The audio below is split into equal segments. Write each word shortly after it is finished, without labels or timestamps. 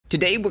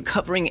Today, we're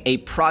covering a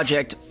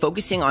project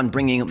focusing on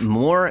bringing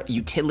more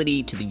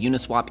utility to the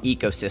Uniswap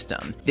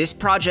ecosystem. This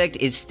project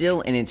is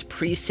still in its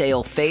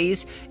pre-sale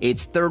phase.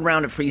 Its third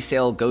round of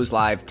pre-sale goes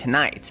live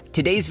tonight.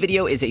 Today's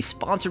video is a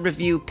sponsored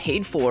review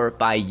paid for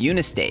by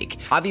Unistake.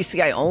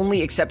 Obviously, I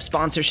only accept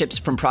sponsorships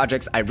from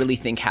projects I really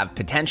think have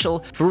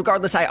potential, but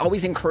regardless, I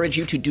always encourage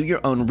you to do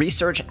your own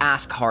research,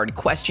 ask hard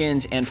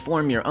questions, and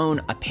form your own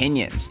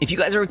opinions. If you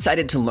guys are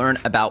excited to learn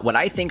about what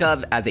I think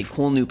of as a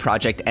cool new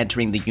project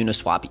entering the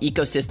Uniswap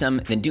ecosystem,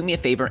 then do me a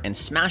favor and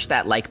smash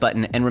that like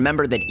button, and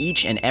remember that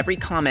each and every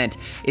comment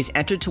is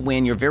entered to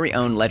win your very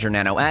own Ledger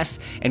Nano S,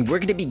 and we're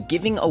going to be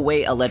giving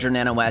away a Ledger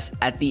Nano S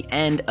at the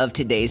end of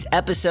today's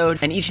episode,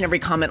 and each and every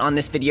comment on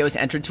this video is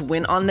entered to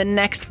win on the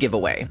next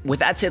giveaway. With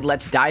that said,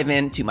 let's dive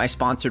into my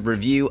sponsored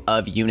review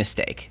of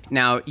Unistake.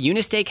 Now,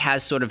 Unistake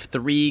has sort of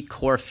three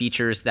core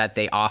features that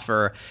they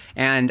offer,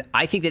 and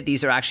I think that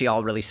these are actually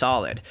all really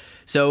solid.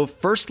 So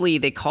firstly,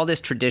 they call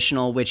this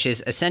traditional, which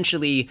is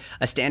essentially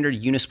a standard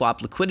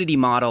Uniswap liquidity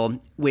model,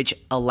 which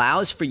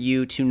allows for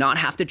you to not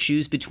have to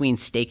choose between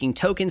staking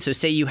tokens. So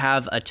say you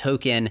have a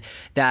token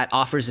that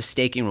offers a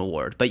staking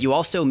reward, but you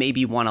also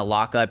maybe want to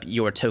lock up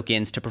your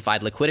tokens to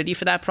provide liquidity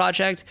for that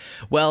project.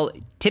 Well,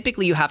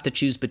 typically you have to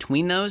choose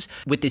between those.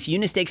 With this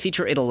Unistake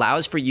feature, it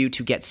allows for you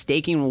to get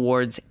staking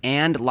rewards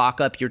and lock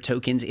up your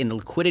tokens in the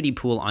liquidity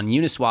pool on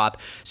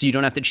Uniswap, so you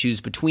don't have to choose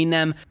between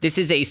them. This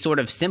is a sort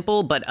of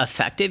simple but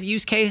effective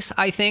use case,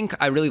 I think.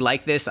 I really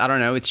like this. I don't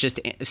know. It's just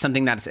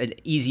something that's an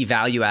easy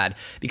value add,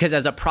 because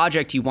as a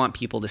project, you want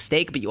people to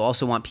stake, but you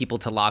also want people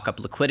to lock up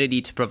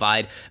liquidity to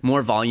provide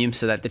more volume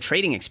so that the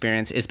trading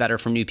experience is better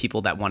for new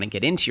people that want to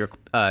get into your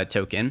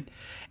token.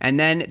 And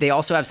then they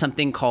also have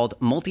something called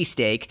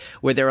multi-stake,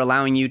 where they're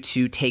allowing you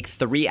to take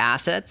 3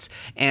 assets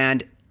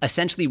and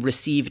essentially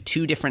receive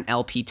 2 different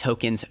LP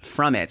tokens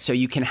from it. So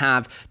you can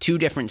have 2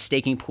 different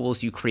staking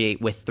pools you create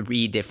with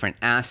 3 different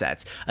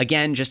assets.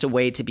 Again, just a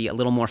way to be a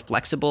little more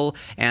flexible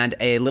and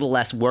a little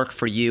less work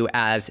for you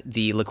as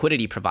the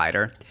liquidity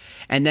provider.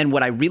 And then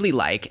what I really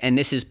like, and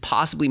this is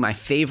possibly my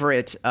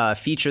favorite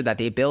feature that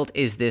they built,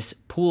 is this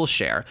pool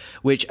share,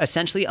 which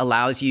essentially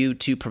allows you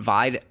to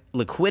provide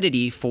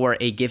liquidity for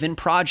a given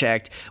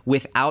project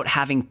without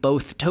having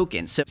both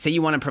tokens. So say you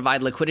want to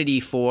provide liquidity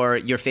for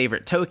your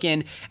favorite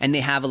token and they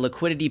have a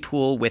liquidity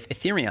pool with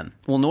Ethereum.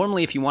 Well,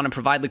 normally if you want to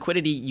provide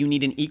liquidity, you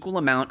need an equal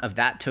amount of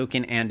that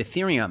token and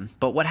Ethereum.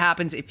 But what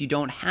happens if you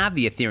don't have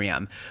the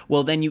Ethereum?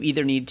 Well, then you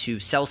either need to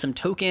sell some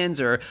tokens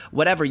or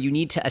whatever. You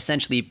need to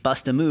essentially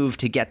bust a move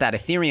to get that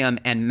Ethereum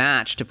and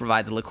match to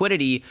provide the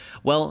liquidity.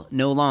 Well,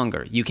 no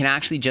longer. You can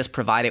actually just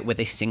provide it with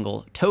a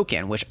single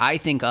token, which I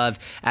think of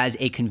as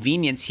a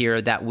convenience here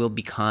that will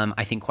become,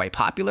 I think, quite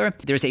popular.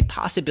 There's a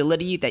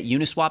possibility that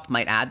Uniswap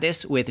might add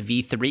this with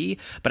V3,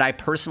 but I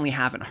personally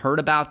haven't heard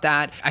about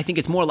that. I think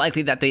it's more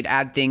likely that they'd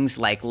add things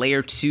like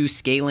layer 2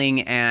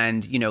 scaling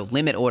and,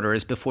 limit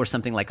orders before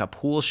something like a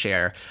pool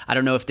share. I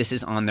don't know if this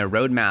is on their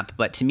roadmap,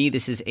 but to me,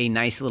 this is a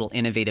nice little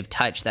innovative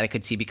touch that I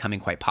could see becoming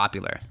quite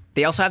popular.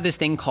 They also have this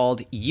thing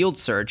called Yield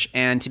Search,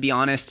 and to be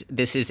honest,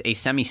 this is a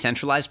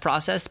semi-centralized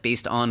process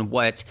based on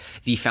what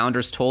the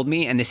founders told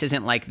me, and this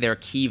isn't like their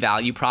key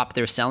value prop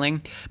they're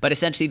selling, but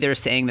essentially they're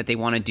saying that they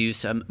want to do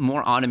some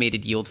more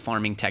automated yield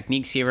farming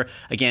techniques here.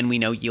 Again, we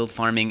know yield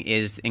farming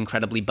is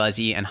incredibly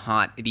buzzy and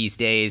hot these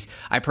days.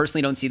 I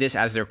personally don't see this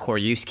as their core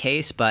use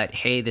case, but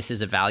hey, this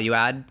is a value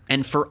add.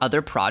 And for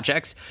other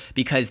projects,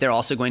 because they're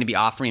also going to be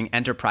offering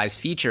enterprise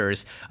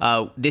features,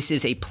 this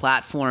is a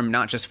platform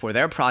not just for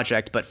their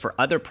project, but for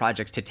other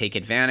projects to take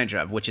advantage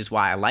of, which is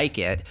why I like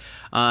it.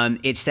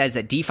 It says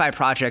that DeFi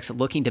projects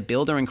looking to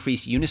build or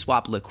increase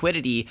Uniswap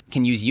liquidity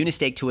can use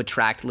Unistake to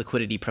attract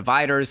liquidity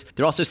providers.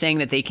 They're also saying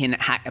that they can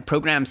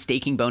program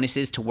staking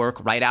bonuses to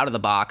work right out of the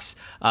box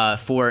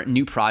for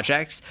new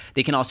projects.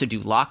 They can also do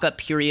lockup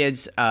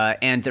periods,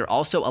 and they're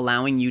also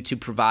allowing you to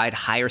provide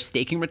higher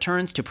staking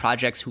returns to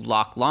projects who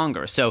lock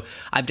longer. So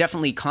I've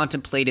definitely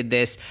contemplated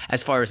this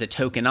as far as a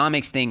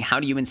tokenomics thing. How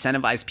do you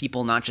incentivize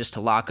people not just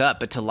to lock up,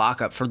 but to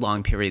lock up for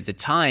long periods of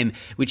time,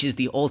 which is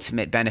the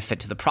ultimate benefit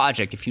to the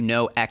project. If you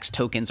know X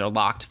tokens are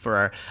locked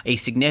for a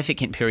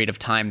significant period of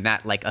time,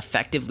 that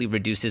effectively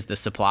reduces the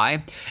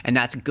supply, and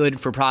that's good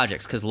for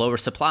projects because lower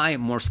supply,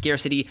 more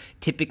scarcity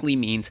typically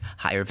means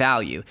higher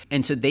value.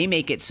 And so they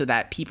make it so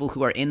that people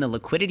who are in the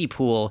liquidity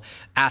pool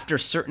after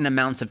certain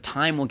amounts of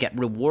time will get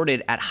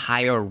rewarded at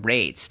higher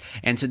rates.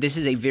 And so this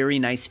is a very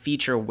nice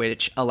feature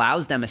which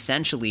allows them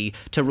essentially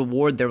to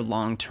reward their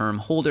long-term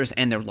holders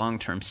and their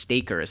long-term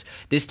stakers.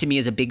 This to me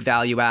is a big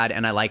value add,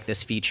 and I like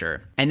this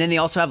feature. And then they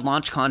also have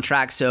launch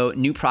contracts, so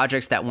new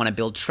projects that want to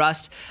build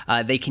trust,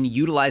 they can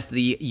utilize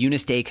the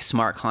Unistake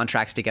smart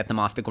contracts to get them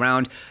off the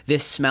ground.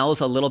 This smells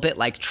a little bit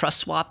like trust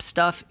TrustSwap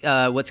stuff,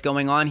 what's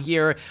going on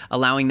here,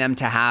 allowing them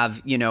to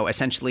have,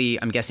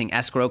 essentially, I'm guessing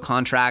escrow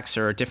contracts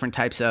or different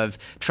types of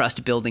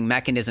trust building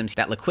mechanisms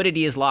that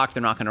liquidity is locked,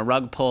 they're not going to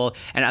rug pull,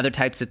 and other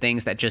types of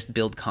things that just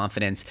build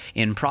confidence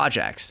in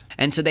projects.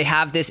 And so they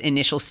have this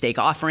initial stake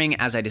offering,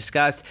 as I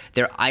discussed.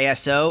 Their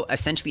ISO,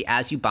 essentially,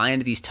 as you buy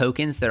into these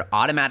tokens, they're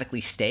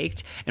automatically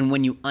staked. And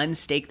when you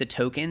unstake the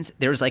tokens,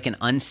 there's like an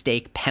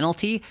unstake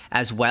penalty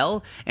as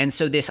well. And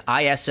so this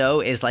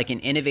ISO is like an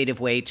innovative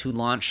way to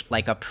launch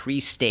like a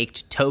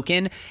pre-staked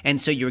token. And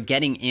so you're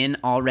getting in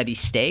already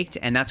staked.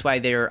 And that's why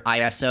their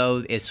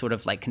ISO is sort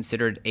of like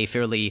considered a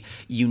fairly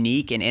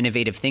unique and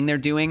innovative thing they're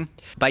doing.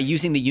 By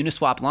using the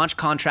Uniswap launch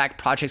contract,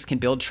 projects can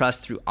build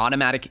trust through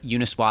automatic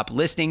Uniswap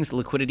listings,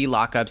 liquidity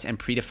lockups, and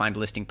predefined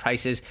listing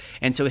prices.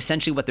 And so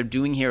essentially what they're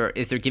doing here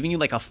is they're giving you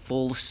like a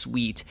full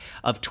suite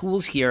of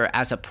tools here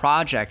as a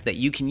project that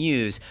you can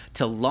use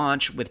to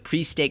launch with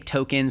pre-staked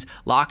tokens,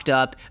 locked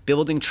up,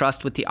 building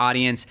trust with the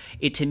audience.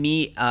 It, to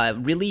me,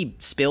 really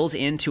spills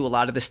into a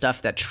lot of the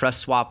stuff that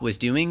TrustSwap was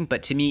doing,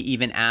 but to me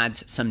even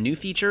adds some new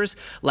features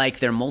like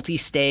their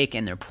multi-stake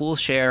and their pool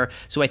share.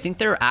 So I think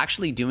they're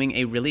actually doing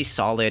a really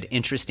solid,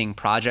 interesting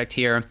project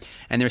here.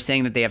 And they're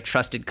saying that they have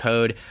trusted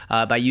code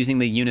by using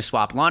the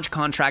Uniswap launch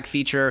contract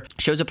feature,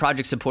 shows a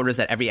project supporters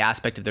that every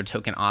aspect of their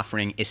token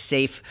offering is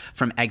safe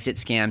from exit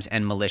scams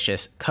and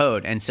malicious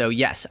code. And so,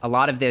 yes, a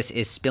lot of this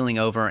is spilling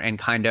over and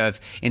kind of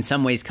in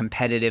some ways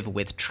competitive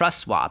with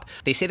TrustSwap.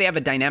 They say they have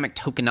a dynamic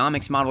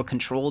tokenomics model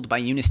controlled by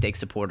Unistake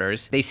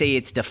supporters. They say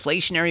it's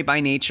deflationary by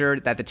nature,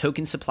 that the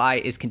token supply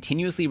is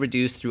continuously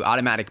reduced through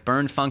automatic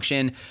burn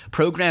function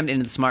programmed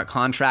into the smart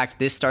contract.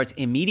 This starts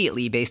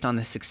immediately based on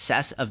the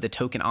success of the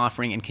token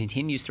offering and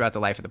continues throughout the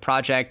life of the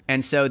project.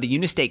 And so the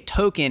Unistake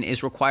token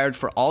is required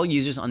for all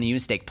users on the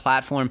Unistake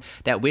platform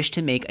that wish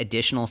to make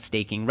additional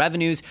staking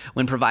revenues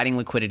when providing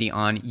liquidity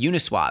on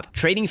Uniswap.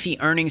 Trading fee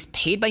earnings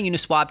paid by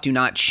Uniswap do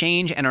not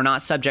change and are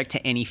not subject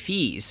to any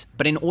fees.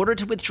 But in order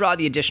to withdraw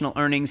the additional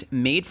earnings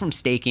made from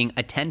staking,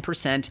 a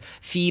 10%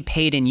 fee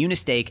paid in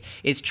Unistake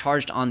is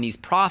charged on these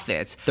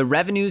profits. The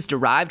revenues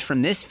derived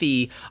from this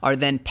fee are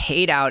then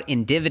paid out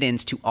in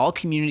dividends to all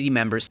community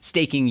members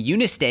staking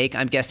Unistake,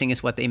 I'm guessing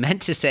is what they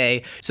meant to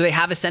say. So they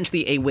have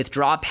essentially a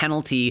withdrawal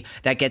penalty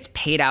that gets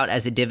paid out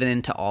as a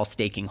dividend to all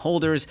staking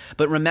holders.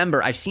 But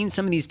remember, I've seen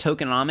some of these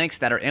tokenomics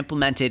that are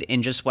implemented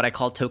in just what I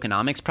call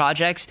tokenomics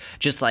projects,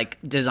 just like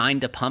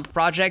designed to pump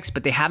projects,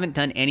 but they haven't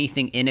done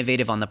anything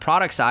innovative on the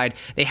product side.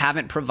 They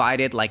haven't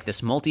provided like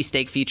this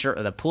multi-stake feature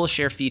or the pool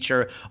share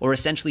feature, or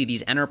essentially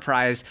these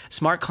enterprise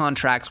smart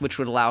contracts, which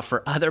would allow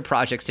for other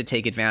projects to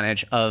take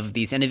advantage of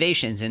these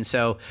innovations. And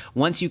so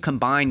once you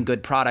combine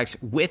good products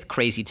with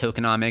crazy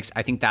tokenomics,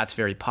 I think that's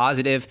very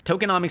positive.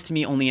 Tokenomics to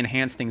me only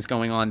enhance things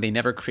going on. They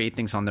never create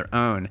things on their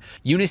own.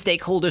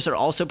 Unistake holders are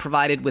also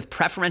provided with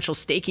preferential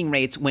staking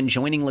rates when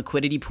joining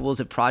liquidity pools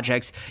of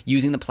projects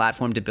using the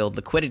platform to build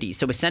liquidity.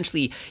 So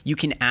essentially, you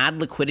can add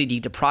liquidity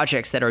to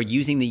projects that are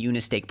using the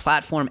Unistake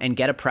platform and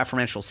get a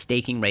preferential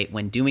staking rate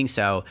when doing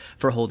so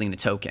for holding the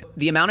token.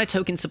 The amount of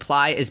token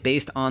supply is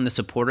based on the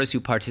supporters who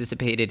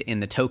participated in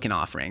the token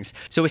offerings.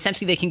 So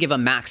essentially, they can give a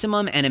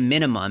maximum and a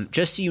minimum.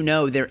 Just so you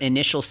know, their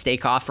initial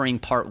stake offering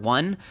part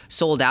 1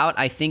 sold out,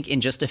 I think,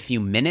 in just a few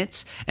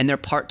minutes, and their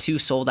part 2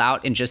 sold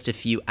out in just a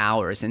few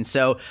hours. And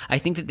so I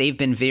think that they've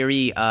been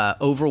very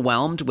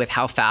overwhelmed with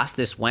how fast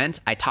this went.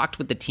 I talked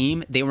with the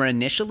team. They were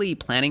initially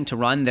planning to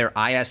run their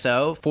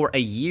ISO for a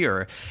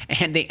year,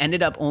 and they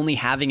ended up only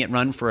having it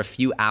run for a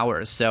few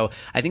hours. So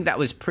I think that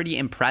was pretty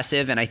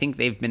impressive, and I think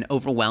they've been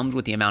overwhelmed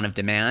with the amount of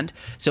demand.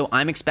 So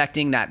I'm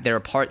expecting that their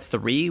part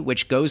 3,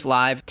 which goes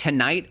live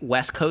tonight,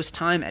 West Coast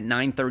time at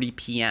 9:30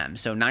 p.m.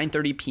 So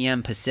 9:30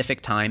 p.m.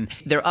 Pacific time.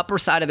 Their upper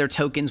side of their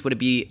tokens would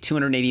be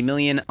 280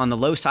 million. On the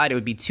low side, it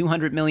would be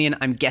 200 million.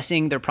 I'm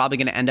guessing they're probably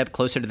going to end up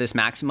closer to this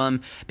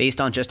maximum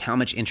based on just how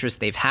much interest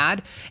they've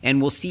had.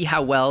 And we'll see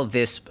how well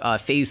this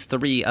phase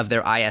 3 of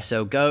their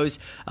ISO goes.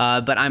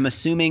 But I'm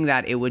assuming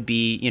that it would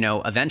be,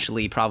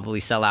 eventually probably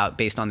sell out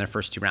based on their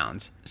first 2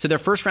 rounds. So their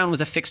first round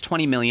was a fixed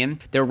 20 million.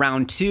 Their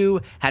round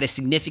 2 had a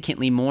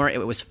significantly more.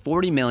 It was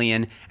 40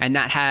 million, and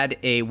that had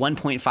a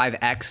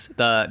 1.5x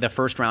the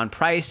first round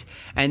price.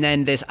 And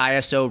then this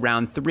ISO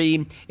round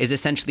 3 is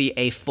essentially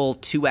a full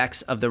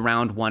 2x of the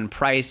round 1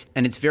 price,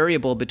 and it's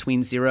variable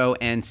between 0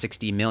 and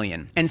 60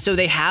 million. And so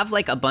they have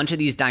like a bunch of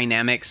these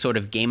dynamic sort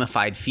of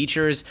gamified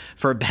features,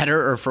 for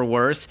better or for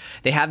worse.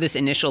 They have this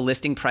initial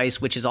listing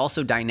price, which is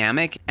also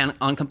dynamic, and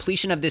on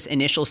completion of this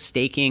initial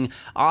staking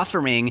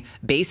offering,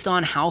 based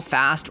on how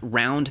fast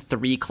round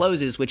 3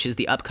 closes, which is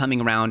the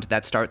upcoming round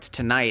that starts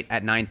tonight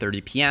at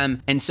 9:30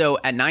 p.m. And so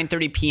at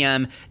 9:30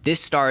 p.m., this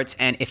starts,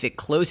 and if it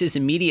closes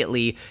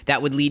immediately,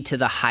 that would lead to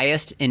the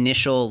highest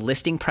initial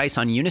listing price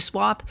on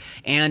Uniswap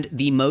and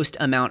the most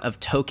amount of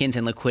tokens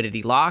and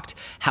liquidity locked.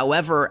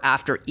 However,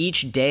 after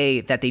each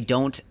day that they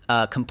don't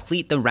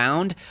complete the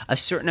round, a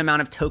certain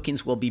amount of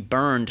tokens will be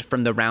burned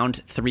from the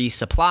round 3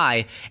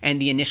 supply,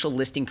 and the initial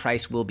listing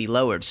price will be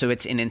lowered. So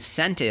it's an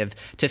incentive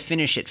to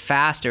finish it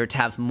faster, to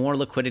have more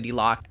liquidity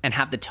locked and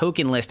have the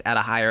token list at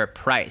a higher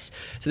price.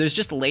 So there's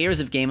just layers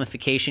of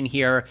gamification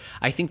here.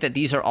 I think that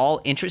these are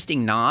all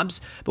interesting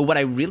knobs, but what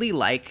I really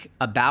like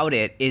about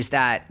it is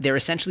that they're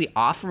essentially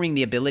offering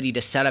the ability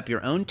to set up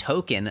your own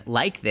token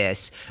like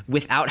this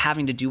without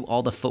having to do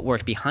all the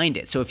footwork behind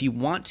it. So if you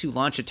want to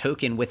launch a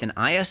token with an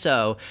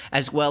ISO,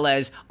 as well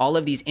as all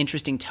of these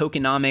interesting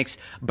tokenomics,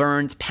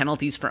 burns,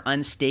 penalties for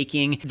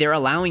unstaking, they're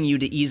allowing you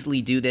to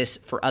easily do this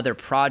for other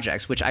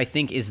projects, which I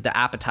think is the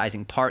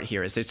appetizing part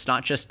here, is it's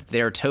not just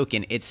their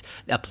token, it's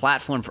a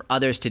platform for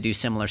others to do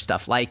similar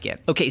stuff like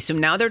it. Okay, so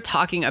now they're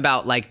talking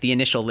about like the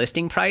initial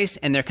listing price,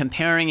 and they're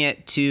comparing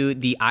it to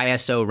the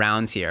ISO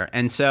rounds here.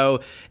 And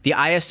so the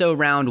ISO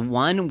round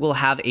 1 will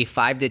have a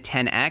 5 to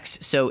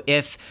 10x. So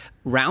if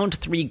round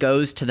 3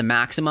 goes to the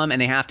maximum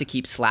and they have to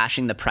keep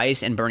slashing the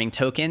price and burning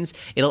tokens,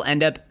 it'll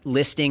end up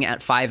listing at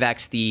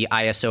 5x the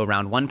ISO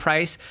round 1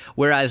 price.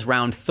 Whereas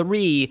round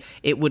 3,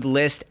 it would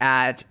list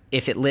at,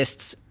 if it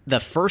lists the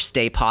first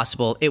day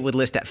possible, it would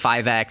list at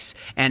 5x,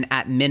 and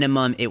at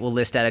minimum, it will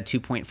list at a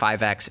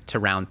 2.5x to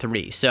round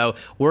 3. So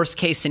worst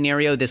case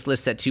scenario, this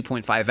lists at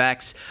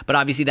 2.5x, but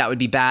obviously that would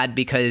be bad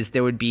because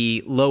there would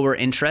be lower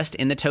interest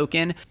in the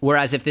token.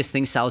 Whereas if this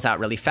thing sells out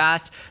really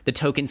fast, the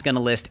token's gonna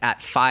list at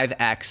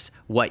 5x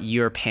what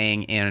you're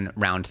paying in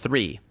round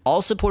 3.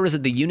 All supporters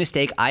of the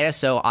Unistake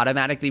ISO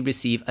automatically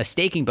receive a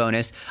staking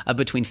bonus of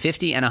between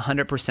 50 and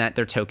 100%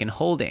 their token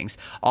holdings.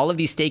 All of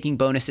these staking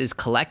bonuses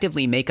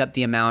collectively make up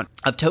the amount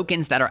of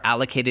tokens that are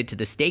allocated to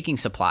the staking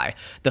supply.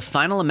 The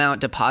final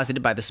amount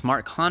deposited by the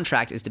smart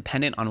contract is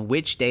dependent on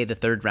which day the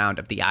third round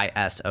of the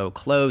ISO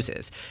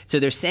closes. So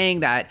they're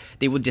saying that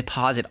they would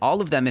deposit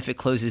all of them if it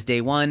closes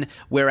day 1,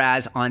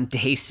 whereas on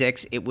day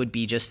 6, it would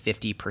be just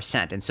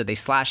 50%. And so they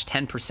slash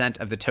 10%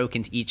 of the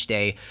tokens each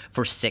day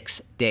for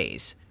 6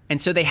 days.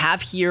 And so they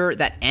have here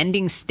that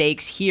ending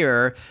stakes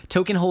here,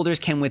 token holders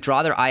can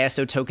withdraw their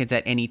ISO tokens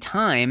at any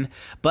time,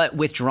 but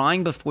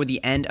withdrawing before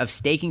the end of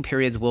staking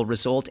periods will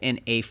result in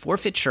a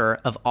forfeiture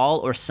of all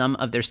or some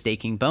of their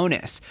staking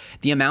bonus.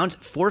 The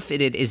amount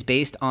forfeited is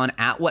based on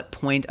at what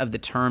point of the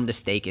term the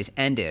stake is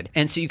ended.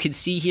 And so you can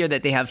see here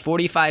that they have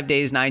 45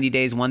 days, 90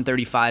 days,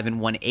 135,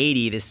 and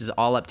 180. This is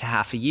all up to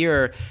half a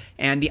year.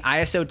 And the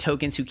ISO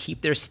tokens who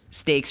keep their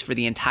stakes for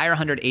the entire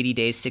 180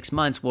 days, 6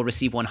 months, will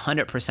receive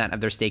 100%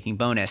 of their staking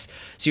bonus.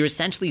 So you're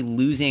essentially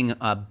losing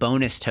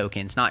bonus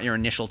tokens, not your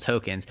initial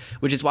tokens,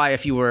 which is why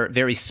if you were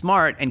very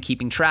smart and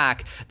keeping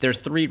track, there are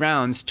 3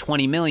 rounds,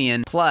 20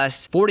 million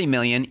plus 40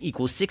 million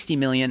equals 60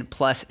 million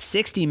plus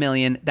 60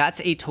 million.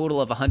 That's a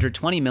total of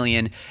 120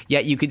 million.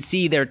 Yet you could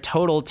see their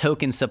total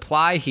token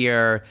supply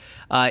here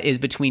is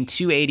between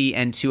 280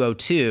 and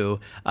 202,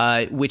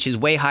 which is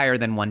way higher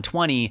than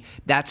 120.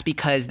 That's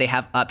because they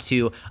have up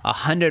to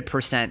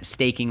 100%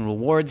 staking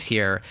rewards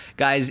here.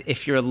 Guys,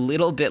 if you're a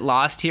little bit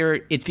lost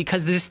here, it's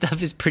because this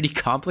stuff is pretty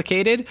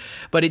complicated,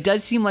 but it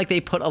does seem like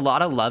they put a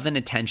lot of love and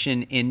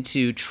attention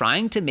into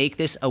trying to make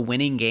this a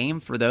winning game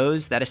for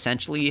those that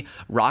essentially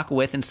rock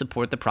with and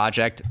support the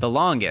project the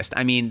longest.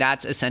 I mean,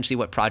 that's essentially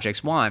what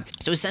projects want.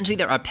 So essentially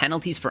there are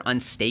penalties for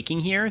unstaking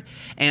here,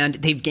 and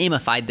they've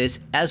gamified this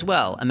as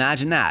well.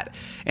 Imagine that.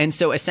 And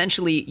so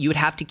essentially you would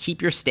have to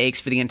keep your stakes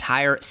for the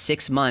entire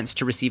 6 months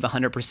to receive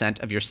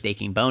 100% of your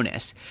staking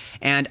bonus.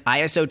 And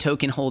ISO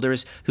token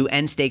holders who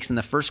end stakes in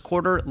the first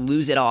quarter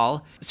lose it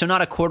all. So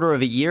not a quarter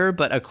of a year,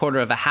 but a quarter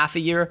of a half a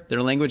year.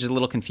 Their language is a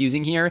little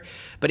confusing here.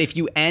 But if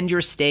you end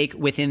your stake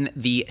within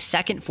the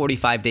second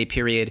 45-day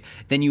period,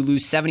 then you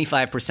lose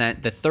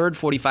 75%. The third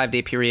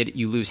 45-day period,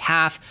 you lose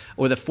half,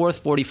 or the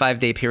fourth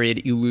 45-day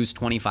period, you lose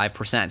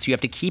 25%. So you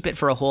have to keep it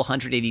for a whole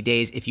 180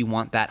 days if you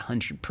want that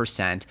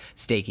 100%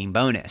 staking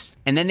bonus.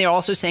 And then they're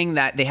also saying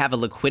that they have a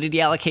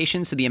liquidity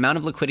allocation. So the amount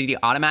of liquidity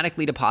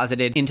automatically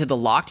deposited into the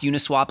locked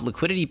Uniswap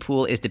liquidity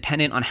pool is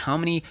dependent on how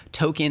many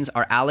tokens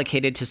are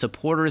allocated to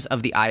supporters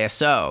of the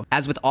ISO.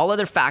 As with all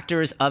other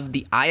factors of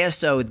the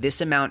ISO, this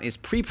amount is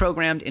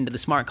pre-programmed into the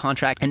smart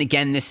contract. And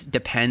again, this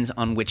depends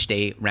on which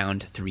day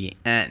round 3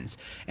 ends.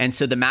 And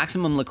so the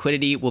maximum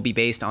liquidity will be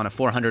based on a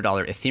 $400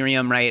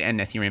 Ethereum, right? And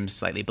Ethereum's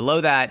slightly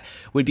below that,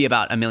 would be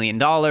about $1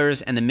 million,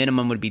 and the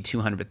minimum would be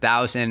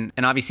 200,000.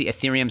 And obviously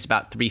Ethereum's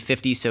about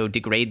 350, so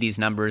degrade these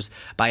numbers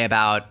by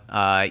about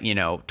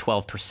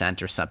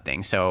 12% or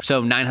something. So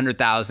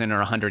 900,000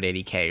 or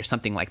 180K or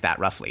something like that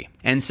roughly.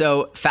 And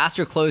so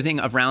faster closing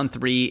of round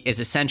 3 is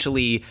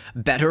essentially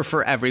better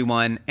for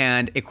everyone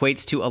and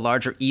equates to a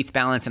larger ETH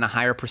balance and a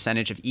higher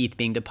percentage of ETH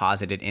being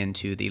deposited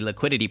into the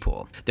liquidity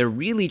pool. They're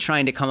really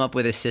trying to come up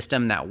with a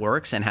system that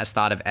works and has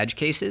thought of edge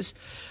cases.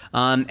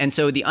 And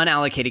so the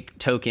unallocated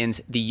tokens,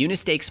 the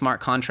Unistake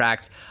smart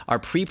contracts are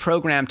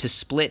pre-programmed to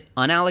split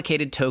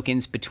unallocated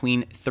tokens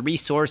between 3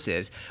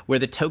 sources, where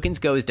the tokens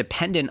go is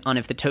dependent on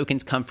if the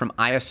tokens come from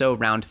ISO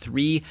round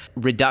 3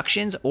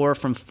 reductions or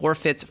from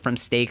forfeits from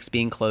stakes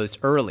being closed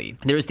early.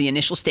 There's the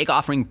initial stake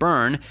offering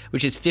burn,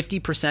 which is 50%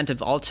 50%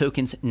 of all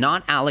tokens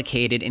not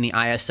allocated in the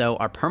ISO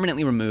are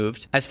permanently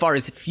removed. As far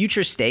as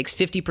future stakes,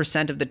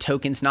 50% of the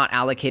tokens not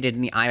allocated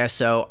in the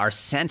ISO are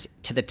sent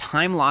to the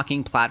time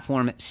locking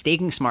platform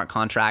staking smart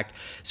contract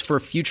for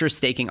future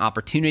staking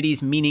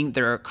opportunities, meaning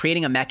they're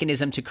creating a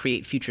mechanism to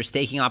create future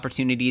staking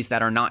opportunities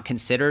that are not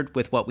considered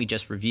with what we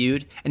just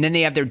reviewed. And then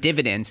they have their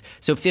dividends.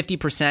 So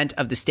 50%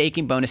 of the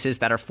staking bonuses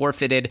that are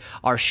forfeited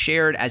are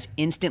shared as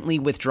instantly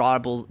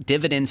withdrawable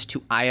dividends to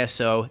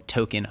ISO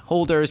token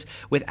holders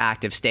with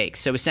active stakes.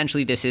 So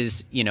essentially this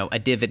is, a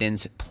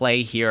dividends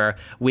play here,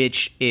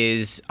 which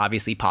is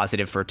obviously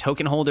positive for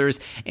token holders.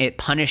 It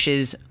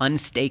punishes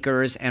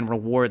unstakers and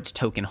rewards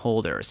token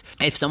holders.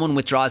 If someone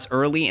withdraws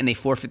early and they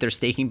forfeit their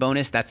staking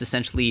bonus, that's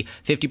essentially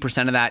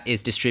 50% of that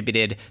is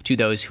distributed to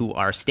those who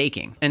are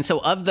staking. And so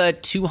of the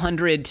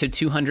 200 to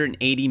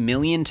 280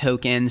 million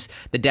tokens,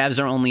 the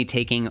devs are only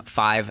taking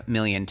 5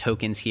 million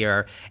tokens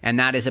here, and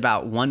that is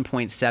about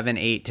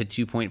 1.78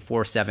 to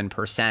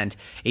 2.47%.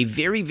 A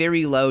very,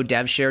 very low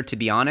dev share, to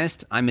be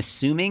honest. I'm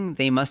assuming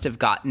they must have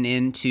gotten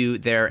into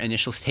their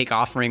initial stake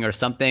offering or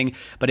something,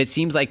 but it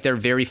seems like they're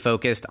very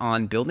focused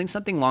on building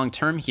something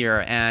long-term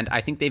here, and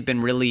I think they've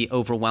been really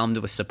overwhelmed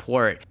with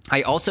support.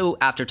 I also,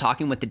 after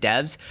talking with the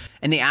devs,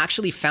 and they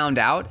actually found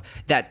out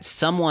that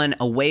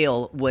a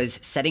whale, was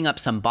setting up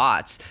some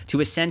bots to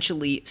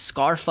essentially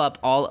scarf up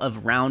all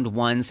of round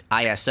one's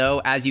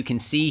ISO. As you can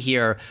see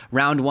here,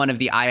 round one of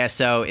the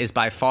ISO is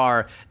by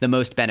far the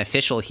most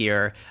beneficial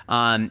here.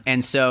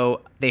 And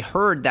so they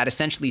heard that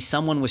essentially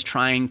someone was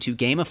trying to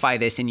gamify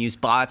this and use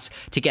bots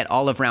to get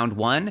all of round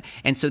one.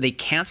 And so they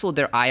canceled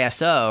their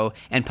ISO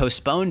and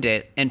postponed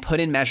it and put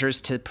in measures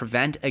to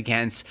prevent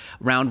against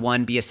round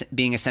one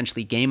being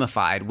essentially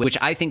gamified, which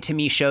I think to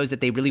me shows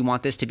that they really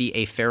want this to be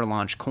a fair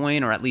launch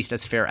coin, or at least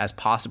as fair as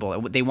possible.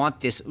 They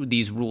want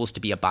these rules to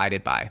be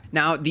abided by.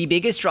 Now, the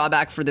biggest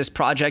drawback for this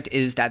project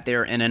is that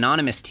they're an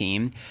anonymous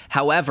team.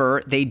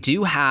 However, they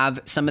do have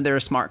some of their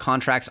smart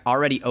contracts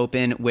already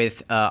open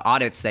with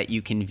audits that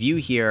you can view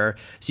here.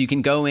 So you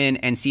can go in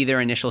and see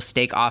their initial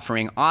stake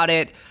offering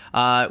audit,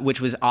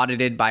 which was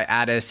audited by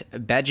Addis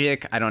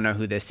Bejic. I don't know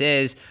who this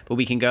is, but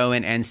we can go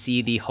in and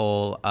see the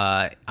whole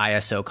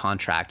ISO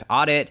contract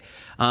audit.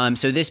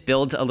 So this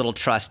builds a little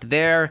trust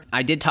there.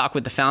 I did talk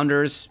with the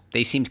founders.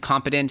 They seemed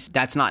competent.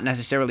 That's not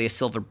necessarily a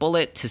silver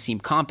bullet to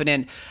seem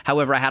competent.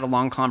 However, I had a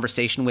long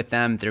conversation with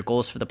them, their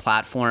goals for the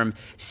platform,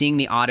 seeing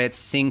the audits,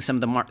 seeing some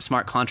of the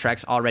smart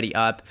contracts already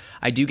up.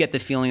 I do get the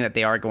feeling that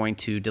they are going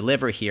to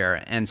deliver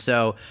here. And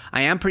so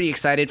I am pretty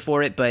excited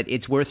for it, but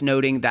it's worth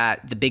noting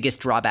that the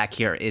biggest drawback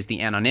here is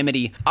the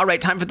anonymity. All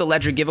right, time for the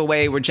Ledger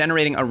giveaway. We're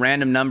generating a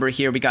random number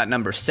here. We got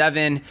number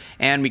 7,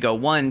 and we go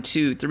 1,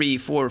 2, 3,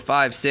 4,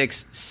 5,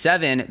 6,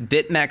 7.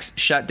 BitMEX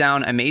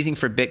shutdown, amazing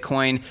for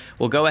Bitcoin.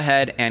 We'll go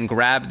ahead and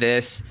grab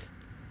this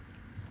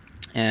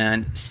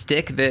and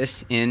stick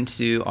this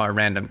into our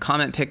random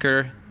comment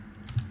picker.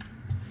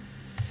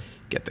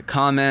 Get the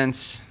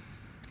comments.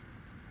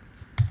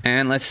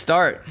 And let's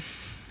start.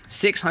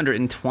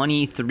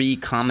 623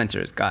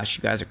 commenters. Gosh,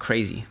 you guys are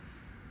crazy.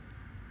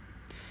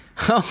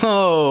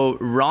 Oh,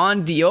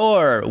 Ron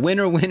Dior,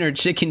 winner,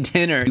 chicken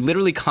dinner. You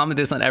literally comment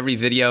this on every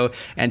video.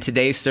 And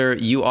today, sir,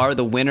 you are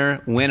the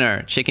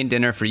winner, chicken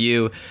dinner for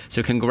you.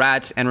 So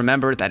congrats. And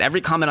remember that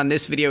every comment on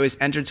this video is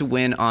entered to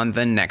win on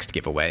the next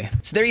giveaway.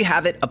 So there you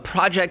have it, a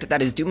project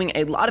that is doing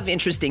a lot of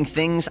interesting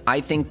things.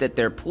 I think that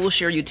their pool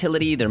share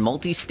utility, their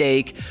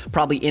multi-stake,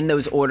 probably in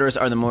those orders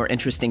are the more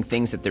interesting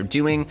things that they're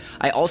doing.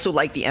 I also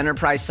like the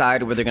enterprise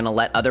side where they're going to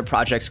let other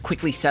projects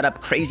quickly set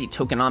up crazy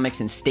tokenomics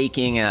and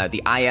staking,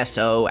 the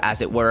ISO,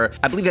 as it were.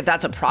 I believe that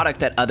that's a product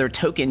that other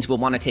tokens will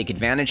want to take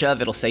advantage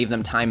of. It'll save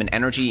them time and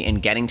energy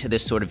in getting to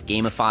this sort of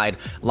gamified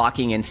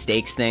locking in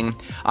stakes thing.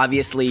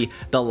 Obviously,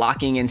 the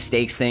locking in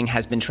stakes thing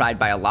has been tried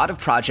by a lot of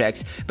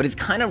projects, but it's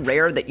kind of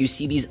rare that you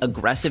see these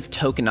aggressive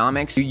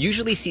tokenomics. You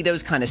usually see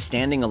those kind of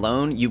standing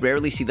alone. You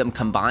rarely see them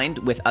combined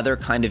with other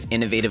kind of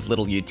innovative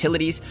little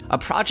utilities. A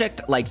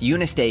project like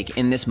Unistake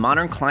in this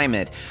modern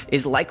climate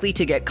is likely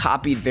to get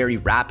copied very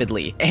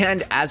rapidly.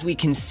 And as we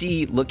can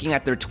see, looking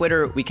at their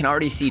Twitter, we can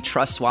already see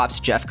TrustSwap's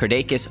Jeff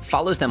Kardakis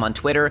follows them on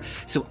Twitter.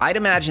 So I'd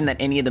imagine that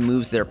any of the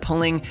moves they're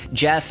pulling,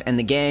 Jeff and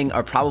the gang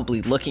are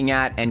probably looking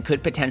at and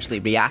could potentially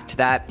react to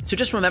that. So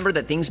just remember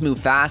that things move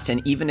fast,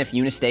 and even if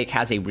Unistake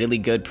has a really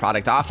good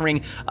product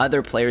offering,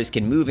 other players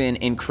can move in,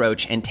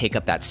 encroach, and take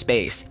up that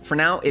space. For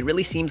now, it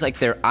really seems like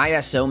their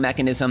ISO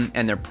mechanism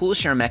and their pool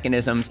share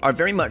mechanisms are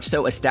very much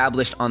so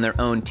established on their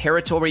own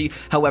territory.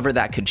 However,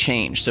 that could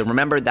change. So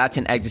remember, that's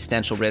an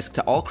existential risk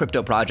to all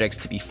crypto projects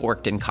to be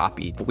forked and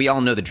copied. But we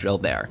all know the drill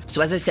there.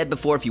 So as I said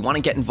before, before, if you want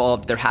to get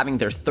involved, they're having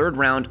their third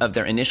round of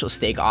their initial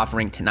stake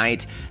offering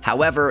tonight.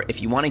 However,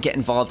 if you want to get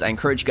involved, I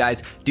encourage you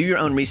guys, do your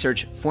own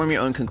research, form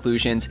your own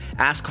conclusions,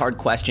 ask hard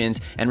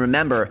questions, and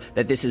remember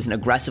that this is an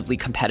aggressively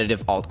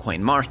competitive altcoin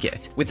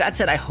market. With that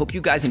said, I hope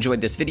you guys enjoyed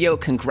this video.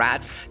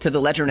 Congrats to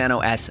the Ledger Nano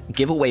S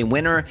giveaway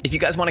winner. If you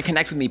guys want to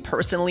connect with me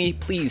personally,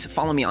 please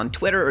follow me on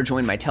Twitter or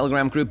join my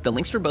Telegram group. The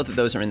links for both of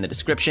those are in the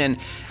description.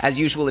 As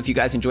usual, if you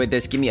guys enjoyed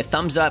this, give me a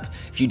thumbs up.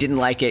 If you didn't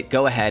like it,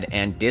 go ahead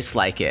and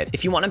dislike it.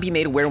 If you want to be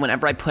made aware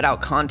whenever I put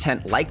out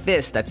content like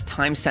this that's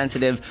time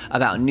sensitive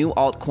about new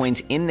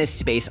altcoins in this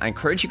space, I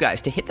encourage you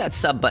guys to hit that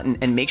sub button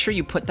and make sure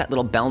you put that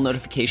little bell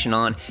notification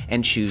on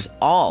and choose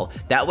all.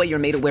 That way you're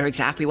made aware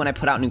exactly when I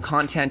put out new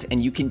content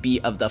and you can be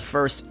of the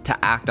first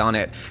to act on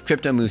it.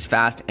 Crypto moves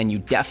fast and you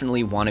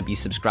definitely want to be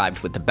subscribed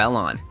with the bell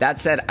on. That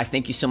said, I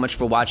thank you so much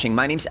for watching.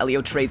 My name's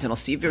Elio Trades and I'll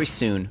see you very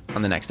soon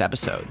on the next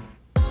episode.